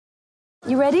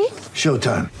You ready?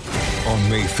 Showtime. On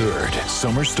May 3rd,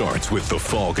 summer starts with The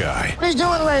Fall Guy. Let's do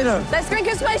it later. Let's drink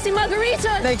a spicy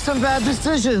margarita. Make some bad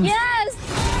decisions. Yes!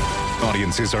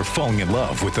 Audiences are falling in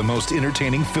love with the most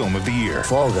entertaining film of the year.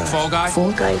 Fall Guy. Fall Guy?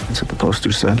 Fall guy. That's what the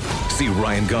poster said. See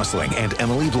Ryan Gosling and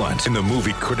Emily Blunt in the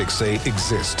movie critics say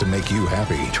exists to make you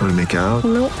happy. Trying to make it out?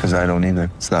 Nope. Because I don't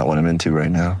either. It's not what I'm into right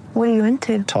now. What are you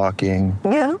into? Talking.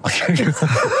 Yeah.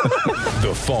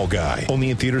 The Fall Guy.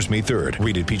 Only in theaters May 3rd.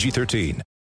 Rated PG-13.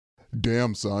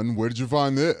 Damn, son, where did you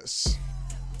find this?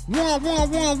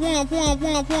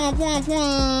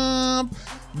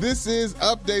 This is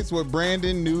Updates with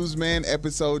Brandon Newsman,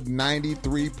 episode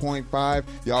 93.5.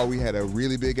 Y'all, we had a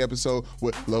really big episode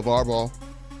with LeVar Ball,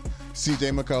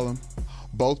 CJ McCollum,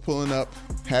 both pulling up,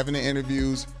 having the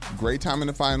interviews. Great time in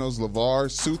the finals. LeVar,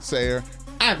 soothsayer.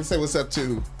 I have to say what's up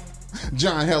to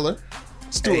John Heller,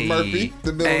 Stuart Murphy,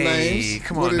 the middle names.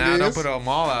 Come on now, don't put them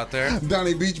all out there.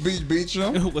 Donnie Beach.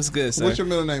 What's good, sir? What's your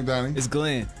middle name, Donnie? It's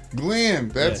Glenn. Glenn.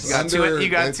 That's Yes.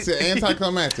 that's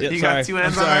anticlimactic. Yep. You got two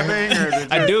N's on that thing? Or is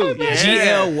it I do. Yeah.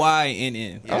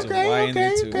 G-L-Y-N-N. There's a Y in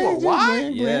there, too. Why?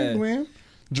 Yeah. Glenn.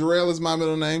 Jarrell is my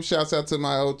middle name. Shouts out to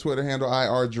my old Twitter handle,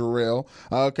 IR Jarrell.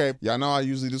 Okay, y'all know I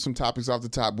usually do some topics off the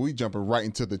top, but we jumping right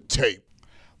into the tape.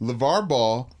 LeVar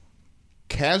Ball,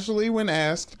 casually when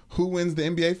asked who wins the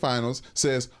NBA Finals,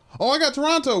 says, "Oh, I got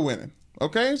Toronto winning."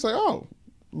 Okay, it's like, oh,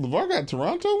 LeVar got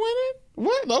Toronto winning?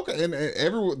 What? Okay, and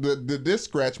the diss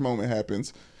scratch moment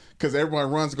happens because everyone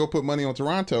runs to go put money on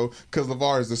Toronto because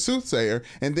LeVar is the soothsayer,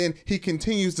 and then he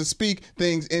continues to speak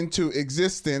things into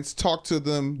existence. Talk to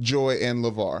them, Joy and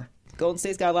LeVar. Golden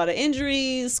State's got a lot of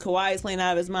injuries. Kawhi is playing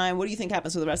out of his mind. What do you think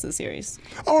happens for the rest of the series?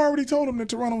 Oh, I already told him that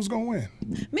Toronto was going to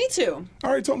win. Me too. I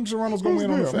already told him Toronto was going to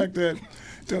win on the fact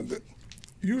that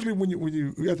usually when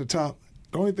you're at the top,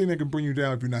 the only thing that can bring you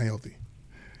down if you're not healthy.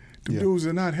 The dudes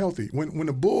are not healthy. When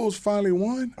the Bulls finally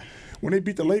won, when they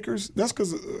beat the Lakers, that's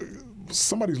because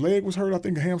somebody's leg was hurt, I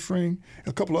think a hamstring.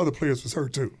 A couple of other players was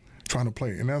hurt too, trying to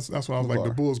play. And that's why I was like, the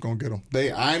Bulls going to get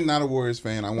them. I'm not a Warriors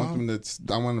fan. I want them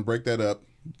to. I want to break that up.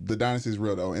 The dynasty is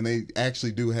real though, and they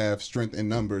actually do have strength in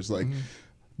numbers. Like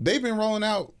they've been rolling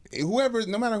out. Whoever,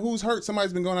 no matter who's hurt,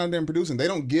 somebody's been going out there and producing. They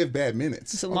don't give bad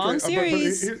minutes. It's a long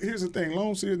series. But here's the thing: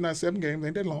 long series, not 7 games,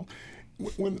 ain't that long.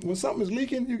 When something is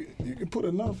leaking, you can put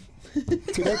enough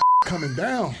to that coming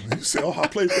down. You say, "Oh, I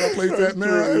played that,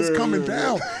 man. It's coming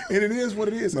down," and it is what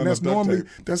it is. And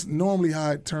that's normally how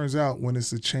it turns out when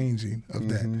it's a changing of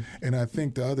that. And I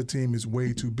think the other team is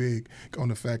way too big on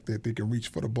the fact that they can reach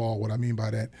for the ball. What I mean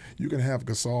by that, you can have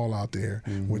Gasol out there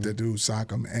with that dude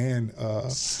Siakam and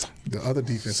the other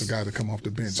defensive guy to come off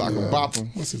the bench. Siakam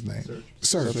Bopham. What's his name?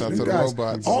 Serge. Shout out to the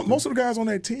robots. Most of the guys on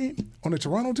that team, on the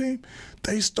Toronto team,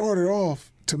 they started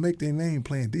off to make their name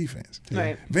playing defense.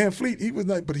 Right. Van Fleet, he was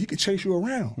like, but he could chase you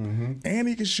around. And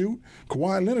he could shoot.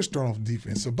 Kawhi Leonard started on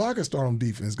defense. Ibaka started on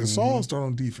defense. Gasol started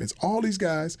on defense. All these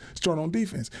guys start on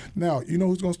defense. Now, you know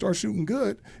who's going to start shooting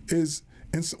good is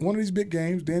in one of these big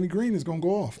games, Danny Green is going to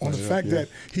go off on the fact that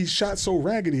he shot so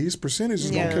raggedy, his percentage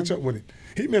is going to catch up with it.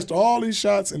 He missed all these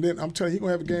shots, and then I'm telling you, he's going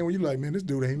to have a game where you're like, man, this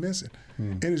dude ain't missing.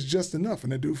 And it's just enough.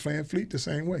 And that dude Van Fleet the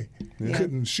same way. He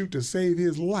couldn't shoot to save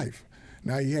his life.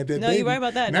 Now he had that baby. No, you're right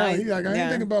about that. Now he's like, I ain't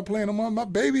thinking about playing no more. My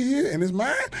baby here, and it's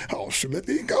mine. Oh, shoot, let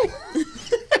these go.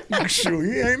 Shoot,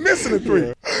 he ain't missing a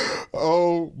 3.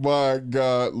 Oh my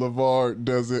God, LeVar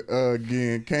does it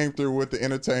again. Came through with the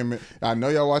entertainment. I know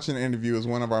y'all watching the interview. Is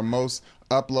one of our most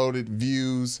uploaded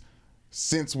views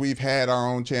since we've had our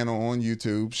own channel on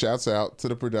YouTube. Shouts out to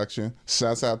the production.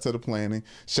 Shouts out to the planning.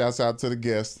 Shouts out to the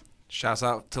guests. Shouts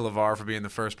out to LeVar for being the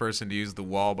first person to use the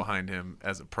wall behind him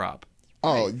as a prop.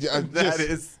 Oh, yeah, That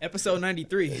is Episode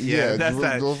 93. Yeah, that's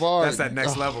LeVar, that's that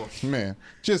next level. Man,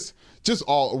 just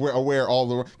all aware all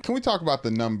the. Can we talk about the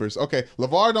numbers? Okay,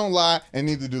 LeVar don't lie and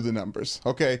neither do the numbers.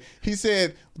 Okay, he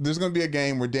said there's going to be a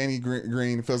game where Danny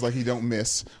Green feels like he don't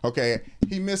miss. Okay,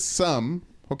 he missed some.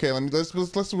 Okay, let's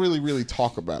really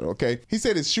talk about it. Okay, he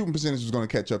said his shooting percentage was going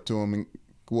to catch up to him.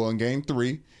 In Game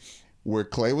 3, where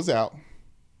Clay was out,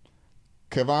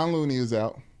 Kevon Looney is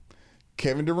out,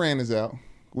 Kevin Durant is out.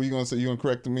 What are you going to say? You going to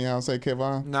correct me how I say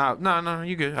Kevon? No,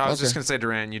 you good. I was just going to say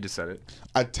Durant. You just said it.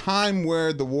 A time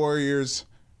where the Warriors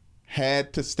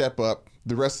had to step up.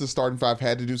 The rest of the starting five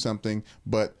had to do something,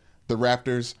 but the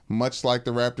Raptors, much like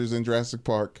the Raptors in Jurassic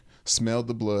Park, smelled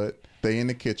the blood. They in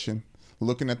the kitchen,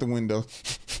 looking at the window.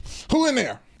 Who in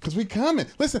there? Because we coming.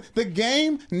 Listen, the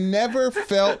game never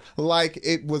felt like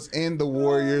it was in the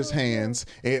Warriors' hands.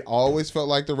 It always felt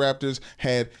like the Raptors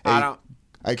had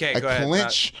Okay, go ahead.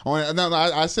 clinch.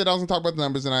 I said I was gonna talk about the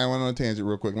numbers, and I went on a tangent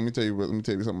real quick. Let me tell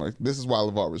you something. Like, this is why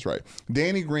LeVar was right.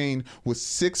 Danny Green was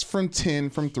 6 from 10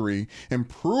 from three,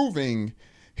 improving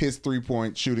his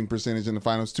 3-point shooting percentage in the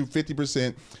finals to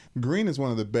 50%. Green is one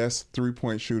of the best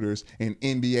 3-point shooters in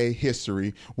NBA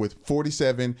history, with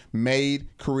 47 made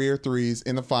career threes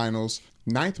in the finals,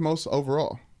 9th most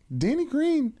overall. Danny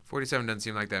Green. 47 doesn't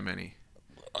seem like that many.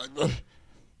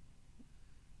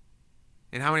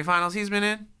 And how many finals he's been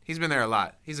in? He's been there a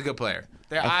lot. He's a good player.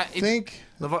 I think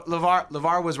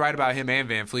LeVar was right about him and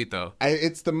Van Fleet, though.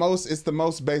 It's the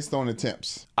most based on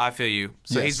attempts. I feel you.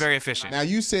 So Yes. he's very efficient. Now,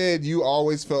 you said you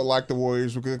always felt like the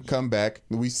Warriors were going to come back.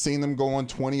 We've seen them go on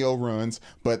 20-0 runs,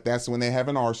 but that's when they have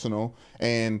an arsenal.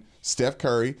 And Steph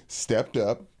Curry stepped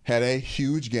up, had a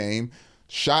huge game,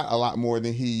 shot a lot more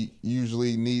than he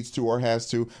usually needs to or has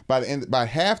to. By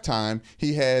halftime,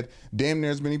 he had damn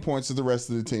near as many points as the rest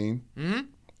of the team,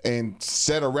 and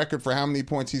set a record for how many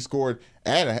points he scored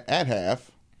at half.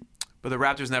 But the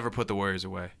Raptors never put the Warriors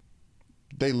away.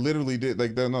 They literally did.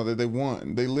 Like, they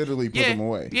won. They literally put them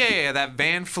away. Yeah. That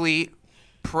Van Fleet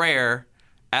prayer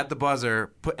at the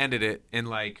buzzer ended it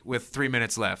with 3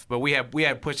 minutes left. But we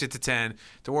had pushed it to 10.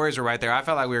 The Warriors were right there. I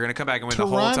felt like we were going to come back and win the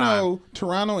whole time.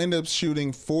 Toronto ended up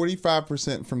shooting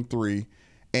 45% from three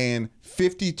and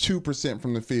 52%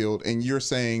 from the field, and you're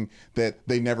saying that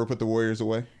they never put the Warriors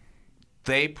away?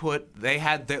 Here's what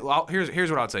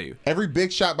I'll tell you. Every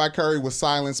big shot by Curry was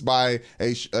silenced by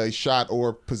a shot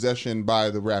or possession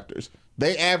by the Raptors.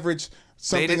 They averaged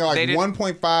something like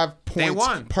 1.5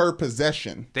 points per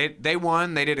possession. They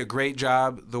won. They did a great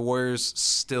job. The Warriors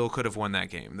still could have won that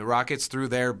game. The Raptors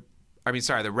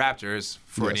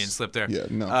Freudian slip there. Yeah,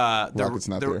 no. Rockets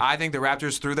not there. I think the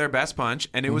Raptors threw their best punch,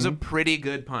 and it was a pretty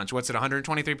good punch. What's it,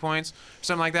 123 points?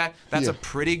 Something like that? That's a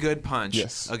pretty good punch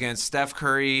against Steph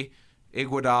Curry,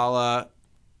 Iguodala,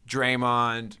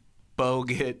 Draymond,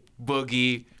 Bogut,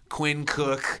 Boogie, Quinn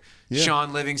Cook,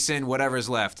 Sean Livingston, whatever's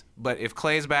left. But if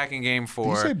Clay's back in game 4...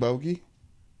 Did you say Bogey?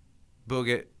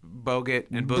 Bogut,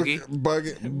 and Boogie?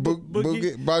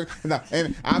 Boogie. No,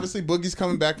 and obviously Boogie's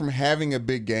coming back from having a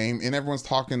big game, and everyone's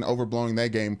overblowing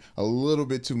that game a little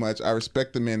bit too much. I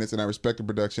respect the minutes and I respect the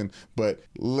production, but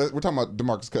we're talking about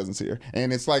DeMarcus Cousins here,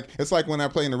 and it's like when I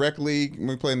play in the rec league.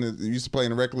 We used to play in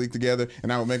the rec league together,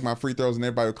 and I would make my free throws, and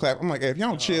everybody would clap. I'm like, hey, if y'all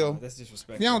don't chill, that's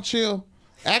disrespectful. If y'all don't chill.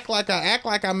 Act like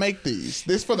I make these.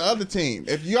 This for the other team.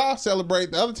 If y'all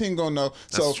celebrate, the other team gonna know.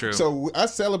 That's true. So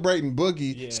us celebrating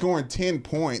Boogie scoring 10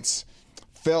 points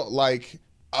felt like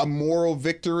a moral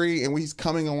victory, and he's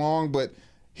coming along, but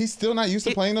he's still not used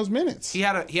to playing those minutes. He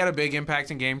had a big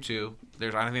impact in game 2.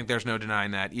 I think there's no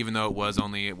denying that. Even though it was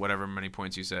only whatever many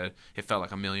points you said, it felt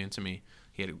like a million to me.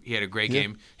 He had a great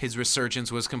game. His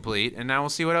resurgence was complete, and now we'll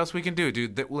see what else we can do,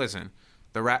 dude. Listen,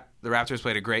 the Raptors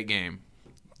played a great game.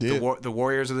 The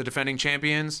Warriors are the defending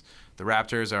champions. The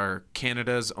Raptors are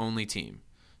Canada's only team.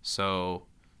 So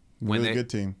really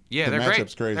good team. Yeah, the they're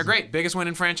great. Crazy. They're great. Biggest win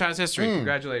in franchise history.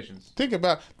 Congratulations. Think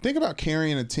about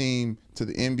carrying a team to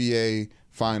the NBA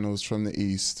Finals from the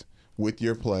East with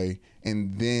your play,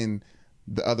 and then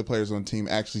the other players on the team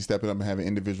actually stepping up and having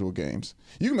individual games.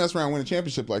 You can mess around and win a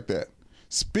championship like that.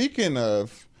 Speaking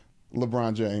of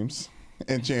LeBron James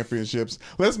and championships,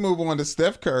 let's move on to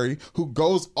Steph Curry, who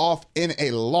goes off in a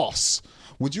loss.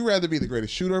 Would you rather be the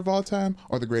greatest shooter of all time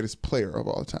or the greatest player of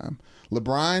all time?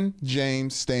 LeBron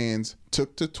James stans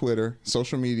took to Twitter,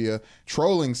 social media,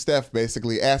 trolling Steph,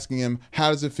 basically asking him,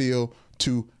 how does it feel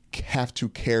to have to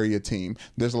carry a team?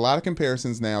 There's a lot of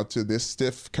comparisons now to this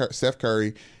Steph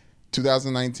Curry,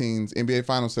 2019's NBA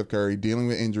Finals Steph Curry, dealing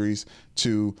with injuries,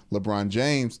 to LeBron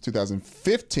James,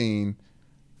 2015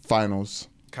 Finals.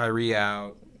 Kyrie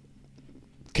out.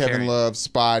 Kevin Love,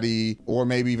 spotty, or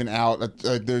maybe even out.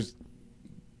 There's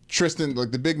Tristan,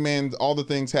 like the big man, all the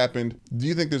things happened. Do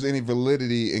you think there's any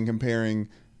validity in comparing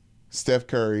Steph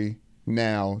Curry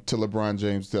now to LeBron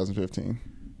James 2015?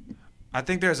 I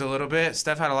think there's a little bit.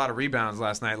 Steph had a lot of rebounds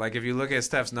last night. Like, if you look at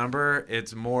Steph's number,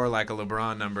 it's more like a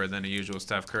LeBron number than a usual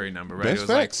Steph Curry number, right? That's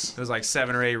facts. It was like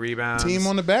 7 or 8 rebounds. Team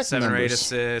on the back 7 numbers. or 8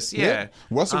 assists. Yeah.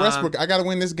 Russell Westbrook, I got to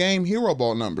win this game, hero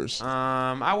ball numbers.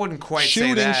 I wouldn't quite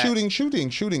say that.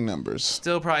 Shooting numbers.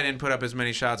 Still probably didn't put up as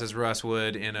many shots as Russ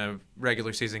would in a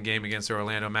regular season game against the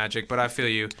Orlando Magic, but I feel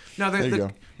you. No,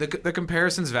 the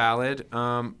comparison's valid,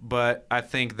 but I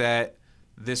think that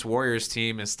this Warriors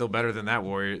team is still better than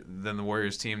the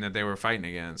Warriors team that they were fighting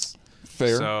against.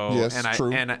 Fair. So, yes,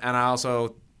 true. And I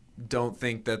also don't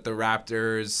think that the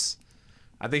Raptors.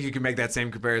 I think you can make that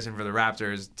same comparison for the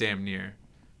Raptors. Damn near.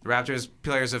 The Raptors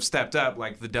players have stepped up,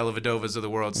 like the Dellavedovas of the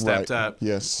world stepped up.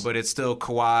 Yes. But it's still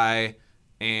Kawhi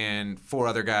and 4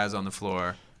 other guys on the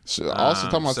floor. Also,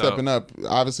 talking about stepping up,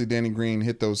 obviously Danny Green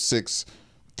hit those 6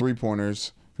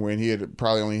 3-pointers when he had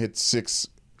probably only hit 6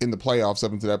 in the playoffs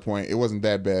up until that point. It wasn't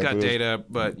that bad. Got data,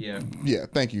 but yeah. Yeah,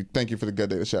 thank you for the gut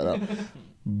data shout out.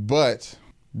 But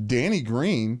Danny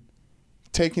Green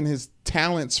taking his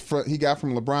talents he got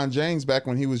from LeBron James back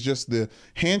when he was just the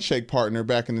handshake partner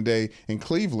back in the day in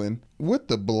Cleveland with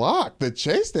the block, the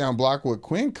chase down block with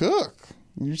Quinn Cook.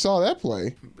 You saw that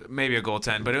play. Maybe a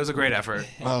goaltend, but it was a great effort.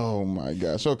 Oh, my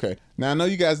gosh. Okay. Now, I know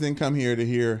you guys didn't come here to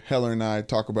hear Heller and I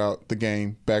talk about the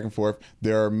game back and forth.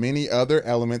 There are many other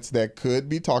elements that could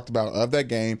be talked about of that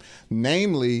game,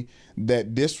 namely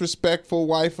that disrespectful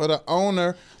wife of the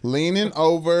owner leaning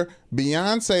over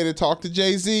Beyonce to talk to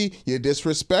Jay-Z. You're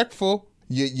disrespectful.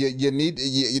 You need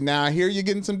now. I hear you're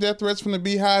getting some death threats from the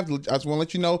Beehive. I just want to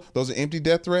let you know those are empty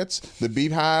death threats. The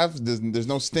Beehive, there's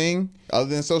no sting other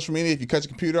than social media. If you cut your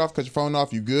computer off, cut your phone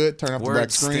off, you good. Turn off the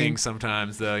back screen. Sting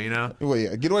sometimes though, you know. Well,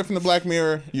 yeah, get away from the Black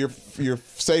Mirror. You're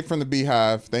safe from the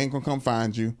Beehive. They ain't gonna come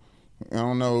find you. I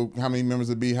don't know how many members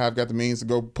of the Beehive got the means to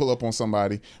go pull up on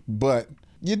somebody, but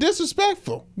you're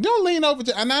disrespectful. Don't lean over.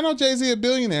 And I know Jay-Z a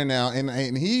billionaire now,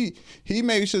 and he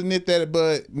maybe should have nipped that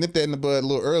in the bud a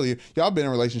little earlier. Y'all been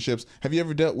in relationships. Have you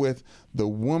ever dealt with the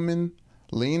woman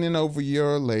leaning over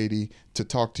your lady to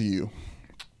talk to you?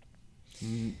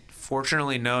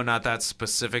 Fortunately, no, not that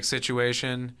specific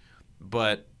situation,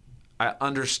 but I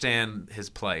understand his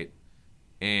plight,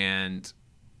 and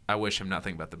I wish him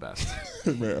nothing but the best.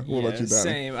 Man, what about you, Donnie?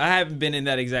 Same. I haven't been in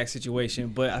that exact situation,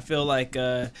 but I feel like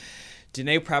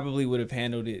Janae probably would have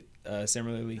handled it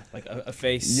similarly, like a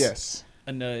face, yes,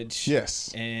 a nudge,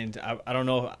 yes, and I don't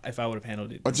know if I would have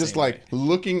handled it. Or just like way.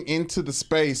 Looking into the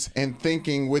space and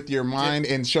thinking with your mind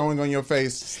and showing on your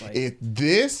face, like, if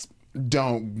this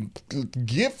don't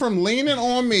get from leaning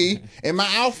on me in my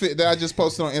outfit that I just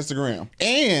posted on Instagram.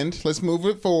 And let's move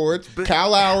it forward.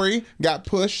 Kyle Lowry got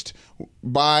pushed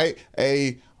by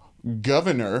a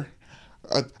governor,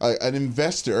 an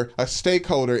investor, a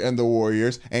stakeholder in the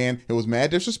Warriors, and it was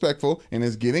mad disrespectful and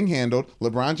it's getting handled.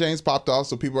 LeBron James popped off,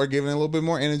 so people are giving it a little bit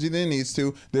more energy than it needs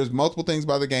to. There's multiple things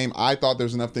by the game. I thought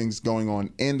there's enough things going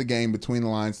on in the game between the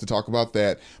lines to talk about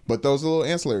that, but those are little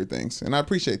ancillary things, and I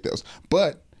appreciate those.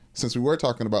 But since we were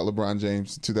talking about LeBron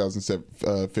James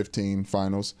 2015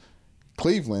 finals,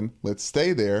 Cleveland, let's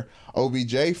stay there.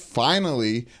 OBJ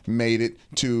finally made it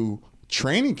to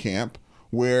training camp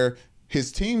where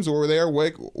his teams were there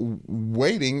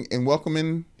waiting and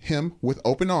welcoming him with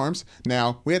open arms.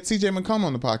 Now, we had CJ McCollum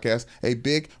on the podcast, a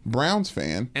big Browns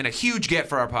fan. And a huge get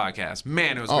for our podcast.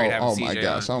 Man, it was great having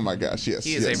CJ on. Oh, my gosh. Yes.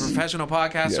 He is a professional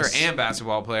podcaster and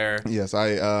basketball player. Yes,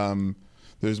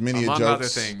 there's many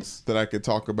jokes that I could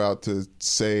talk about to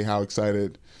say how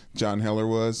excited John Heller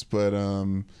was, but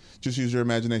just use your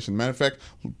imagination. Matter of fact,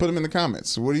 put them in the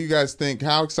comments. What do you guys think?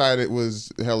 How excited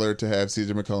was Heller to have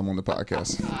CJ McCollum on the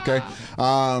podcast? Okay.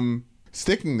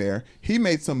 Sticking there, he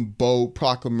made some bold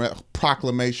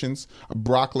proclamations,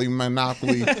 broccoli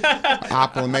monopoly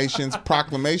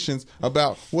proclamations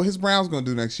about what his Browns going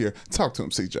to do next year. Talk to him,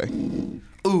 CJ.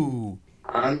 Ooh.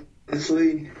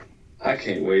 Honestly, I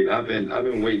can't wait. I've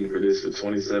been waiting for this for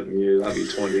 27 years. I'll be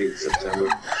 28 in September.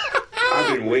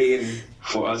 I've been waiting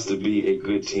for us to be a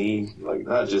good team, like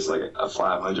not just like a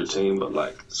 500 team, but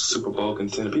like Super Bowl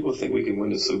contender. People think we can win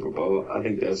the Super Bowl. I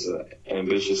think that's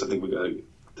ambitious. I think we got to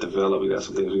develop. We got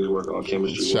some things we need to work on.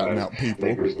 Chemistry. Shouting out people.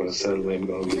 Lakers going to settle in.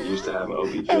 We're going to get used to having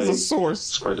OBJ as a source,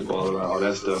 spread the ball around, all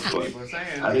that stuff. But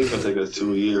I think it's going to take us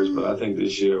 2 years. But I think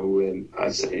this year we'll win.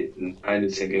 I'd say 9 to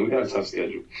 10 games. We got a tough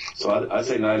schedule, so I'd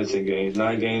say 9 to 10 games.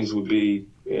 9 games would be,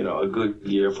 a good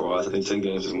year for us. I think 10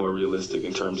 games is more realistic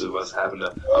in terms of us having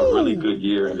a really good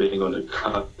year and being on the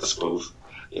cusp of,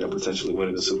 potentially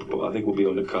winning the Super Bowl. I think we'll be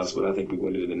on the cusp, but I think we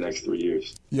win it in the next 3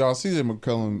 years. Y'all, CJ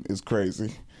McCollum is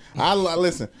crazy.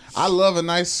 Listen, I love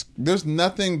there's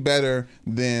nothing better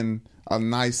than a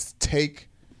nice take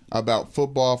about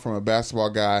football from a basketball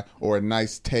guy or a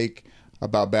nice take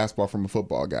about basketball from a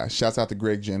football guy. Shouts out to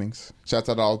Greg Jennings. Shouts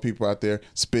out to all the people out there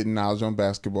spitting knowledge on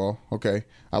basketball. Okay.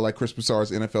 I like Chris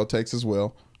Broussard's NFL takes as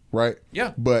well. Right?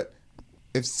 Yeah. But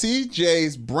if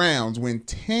CJ's Browns win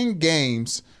 10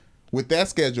 games with that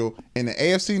schedule in the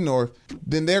AFC North,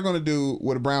 then they're going to do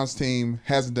what a Browns team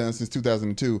hasn't done since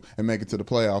 2002 and make it to the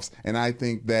playoffs. And I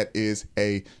think that is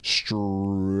a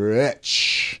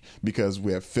stretch because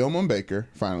we have Philman Baker,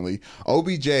 finally.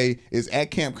 OBJ is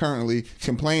at camp currently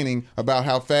complaining about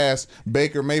how fast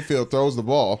Baker Mayfield throws the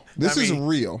ball. This is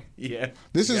real. Yeah.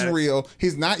 This is real.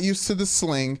 He's not used to the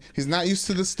sling. He's not used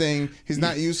to the sting. He's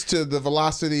not used to the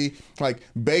velocity. Like,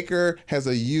 Baker has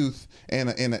a youth and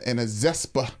a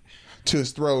zespa to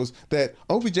his throws that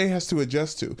OBJ has to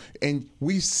adjust to. And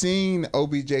we've seen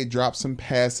OBJ drop some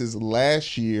passes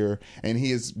last year, and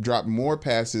he has dropped more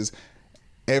passes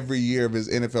every year of his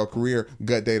NFL career.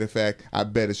 Gut data fact, I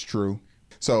bet it's true.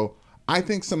 So I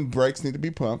think some brakes need to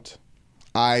be pumped.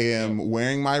 I am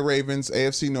wearing my Ravens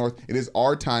AFC North. It is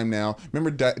our time now.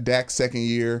 Remember Dak's second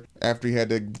year after he had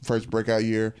the first breakout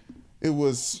year? It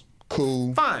was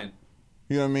cool. Fine.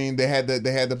 You know what I mean? They had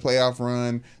the playoff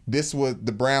run. This was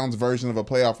the Browns' version of a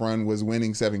playoff run, was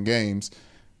winning 7 games.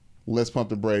 Let's pump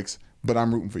the brakes. But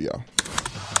I'm rooting for y'all.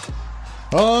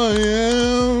 I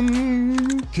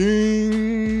am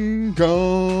King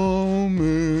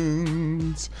Comments.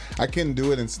 I couldn't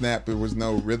do it in Snap. There was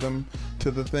no rhythm to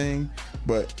the thing,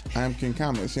 but I am King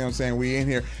Comments. You know what I'm saying? We in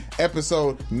here.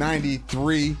 Episode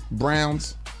 93,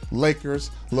 Browns,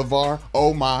 Lakers, LeVar,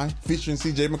 oh my, featuring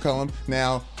CJ McCollum.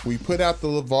 Now, we put out the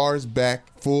LeVar's Back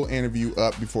full interview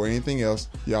up before anything else.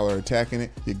 Y'all are attacking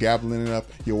it, you're gabbling it up,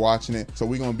 you're watching it. So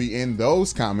we're going to be in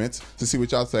those comments to see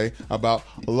what y'all say about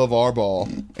LeVar Ball.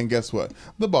 And guess what?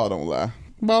 The ball don't lie.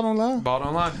 Ball don't lie. Ball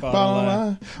don't lie. Ball don't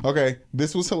lie. Okay,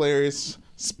 this was hilarious.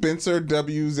 Spencer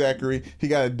W. Zachary, he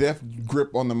got a deft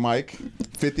grip on the mic.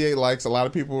 58 likes. A lot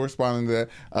of people responding to that.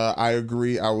 I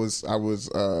agree. I was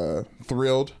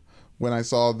thrilled when I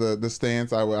saw the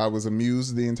stance. I was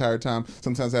amused the entire time.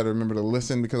 Sometimes I had to remember to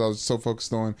listen because I was so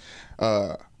focused on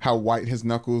how white his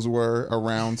knuckles were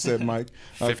around said mic.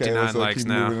 59 likes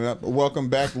now. Welcome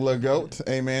back, LeGoat.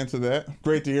 Amen to that.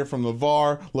 Great to hear from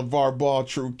LeVar Ball,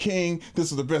 true king.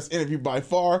 This was the best interview by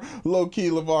far. Low-key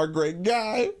LeVar, great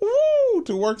guy. Woo!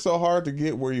 To work so hard to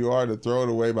get where you are, to throw it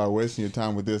away by wasting your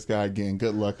time with this guy again.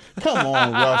 Good luck. Come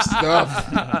on, rough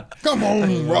stuff. Come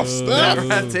on, rough stuff.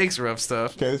 That takes rough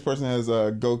stuff. Okay, this person has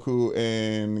Goku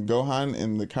and Gohan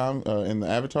in the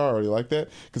avatar. Or you like that?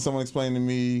 Can someone explain to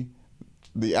me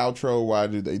the outro? Why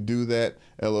did they do that?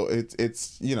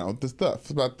 It's you know, the stuff.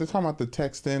 They're talking about the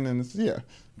texting and it's, yeah,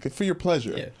 for your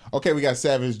pleasure. Yeah. Okay, we got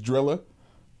Savage Driller.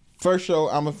 First show,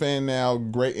 I'm a fan now.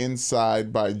 Great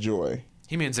Inside by Joy.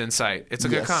 He means insight. It's a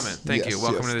good comment. Thank you.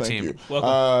 Welcome to the team.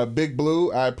 Welcome. Big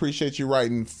Blue, I appreciate you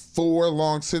writing 4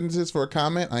 long sentences for a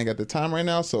comment. I ain't got the time right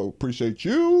now, so appreciate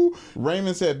you.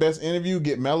 Raymond said, best interview,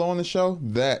 get Mello on the show.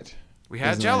 That we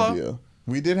had Jello. Idea.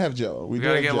 We did have Jello. We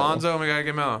gotta get Lonzo and we gotta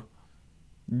get Mello.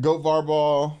 Goat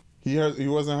Varball. He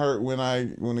wasn't hurt when I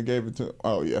gave it to.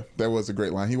 Oh yeah, that was a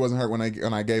great line. He wasn't hurt when I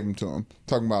gave him to him.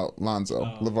 Talking about Lonzo,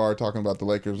 LeVar talking about the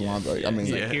Lakers. Lonzo. I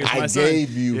mean, I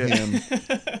gave you him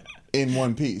in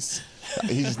one piece.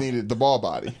 He just needed the ball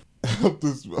body. Help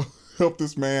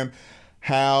this man.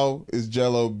 How is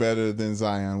Jello better than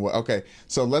Zion? Well, okay,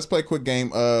 so let's play a quick game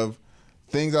of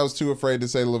things I was too afraid to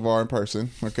say to LeVar in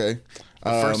person. Okay, the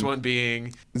first one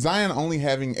being Zion only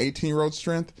having 18-year-old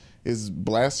strength is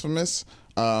blasphemous.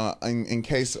 In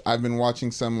case I've been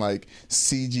watching some like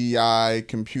CGI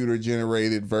computer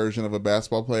generated version of a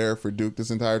basketball player for Duke this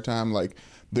entire time, like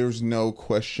there's no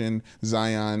question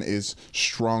Zion is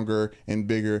stronger and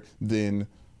bigger than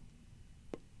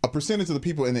a percentage of the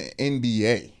people in the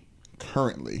NBA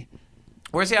currently.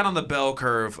 Where's he at on the bell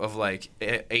curve of like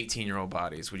 18-year-old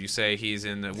bodies? Would you say he's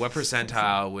in what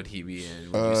percentile would he be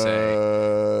in? Would you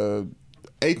say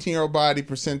 18-year-old body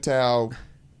percentile?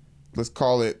 Let's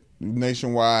call it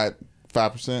nationwide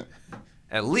 5%.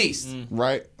 At least.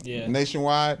 Right? Yeah.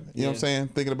 Nationwide, you know what I'm saying?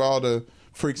 Thinking about all the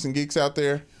freaks and geeks out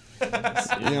there. You know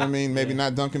what I mean? Maybe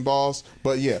not dunking balls,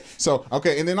 but yeah. So,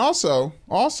 okay, and then also,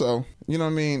 you know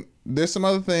what I mean? There's some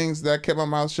other things that kept my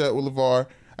mouth shut with LeVar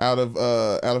out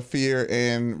of fear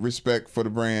and respect for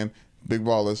the brand. Big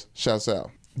Ballers, shouts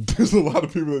out. There's a lot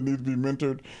of people that need to be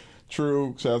mentored.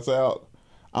 True, shouts out.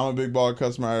 I'm a Big Baller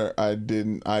customer. I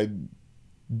didn't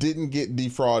get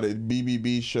defrauded.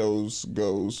 BBB shows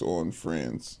goes on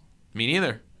Friends. Me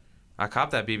neither. I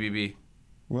copped that BBB.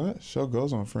 What? Show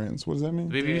goes on Friends? What does that mean?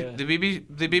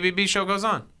 The BBB show goes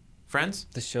on. Friends?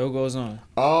 The show goes on.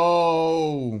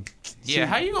 Oh. Yeah,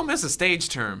 how you gonna miss a stage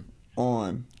term?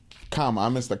 On. Comma. I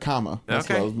missed a comma. That's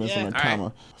okay. what I was missing, a comma.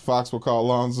 Right. Fox will call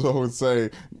Lonzo and say,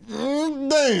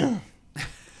 damn.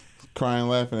 Crying,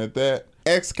 laughing at that.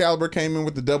 Excalibur came in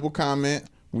with the double comment.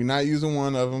 We're not using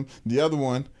one of them. The other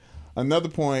one, another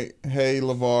point, hey,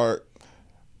 LeVar,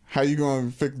 how you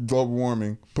going to fix global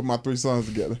warming? Put my 3 sons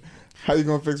together. How you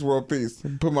going to fix world peace?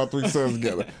 Put my 3 sons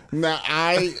together. Now,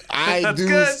 I do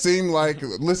good. Seem like,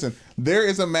 listen, there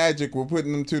is a magic with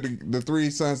putting them the 3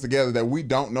 sons together that we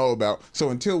don't know about. So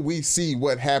until we see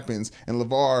what happens and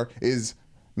LeVar is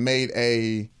made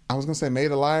a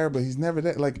liar, but he's never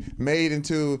that, like, made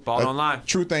into ball don't lie.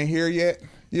 Truth ain't here yet.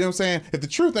 You know what I'm saying? If the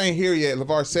truth ain't here yet,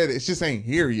 LeVar said it just ain't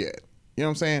here yet. You know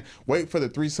what I'm saying? Wait for the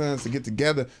three sons to get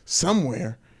together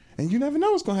somewhere, and you never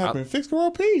know what's gonna happen. Fix the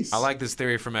world peace. I like this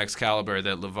theory from Excalibur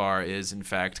that LeVar is in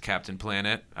fact Captain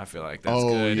Planet. I feel like that's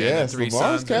good. Oh yes,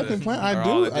 LeVar's Captain Planet. I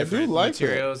do like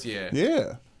materials. that.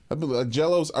 Yeah. I believe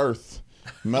Jello's Earth,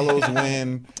 Mello's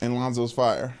Wind, and Lonzo's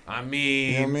Fire. I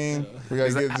mean, you know what I mean? We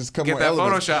gotta get just a couple get more that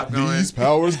elements. Photoshop going. These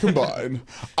powers combined,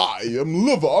 I am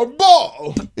LeVar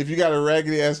Ball. If you got a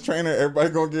raggedy ass trainer,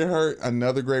 everybody gonna get hurt.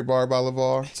 Another great bar by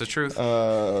LeVar. It's the truth.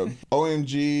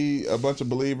 OMG, a bunch of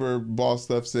believer ball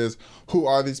stuff says, "Who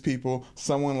are these people?"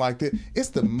 Someone liked it. It's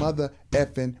the mother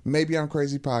effing Maybe I'm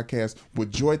Crazy podcast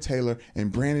with Joy Taylor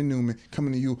and Brandon Newman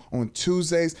coming to you on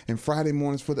Tuesdays and Friday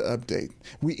mornings for the update.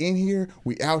 We in here,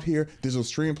 we out here, digital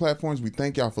streaming platforms. We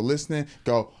thank y'all for listening.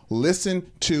 Go listen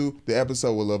to the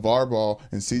episode with LeVar Ball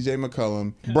and CJ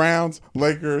McCollum. Browns,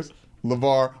 Lakers,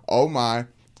 LeVar, oh my,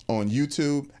 on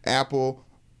YouTube, Apple,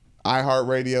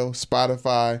 iHeartRadio,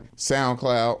 Spotify,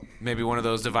 SoundCloud. Maybe one of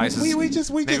those devices. We just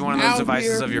one of those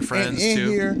devices of your friends and too.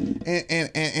 Here,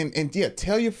 and yeah,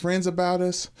 tell your friends about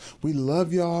us. We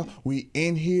love y'all. We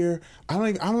in here. I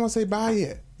don't want to say bye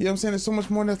yet. You know what I'm saying? There's so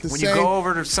much more left to say. When you go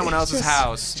over to someone else's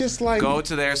house, just like go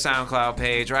to their SoundCloud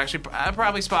page, or actually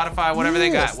probably Spotify, whatever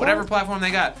they got, whatever platform they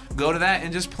got. Go to that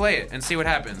and just play it and see what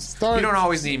happens. You don't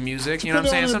always need music. You know what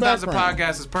I'm saying? Sometimes the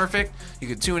podcast is perfect. You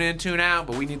can tune in, tune out,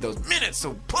 but we need those minutes.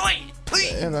 So play it,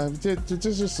 please. And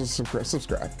just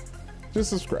subscribe. Just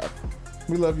subscribe.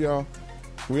 We love y'all.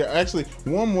 We actually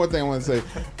one more thing I want to say,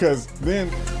 because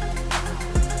then.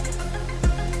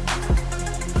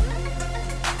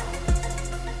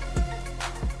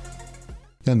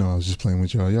 Y'all know I was just playing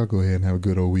with y'all. Y'all go ahead and have a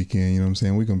good old weekend. You know what I'm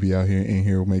saying? We're gonna be out here in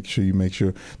here. Make sure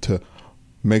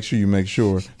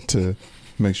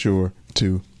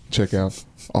to check out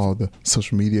all the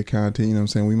social media content. You know what I'm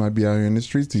saying? We might be out here in the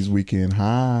streets these weekend.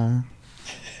 Hi.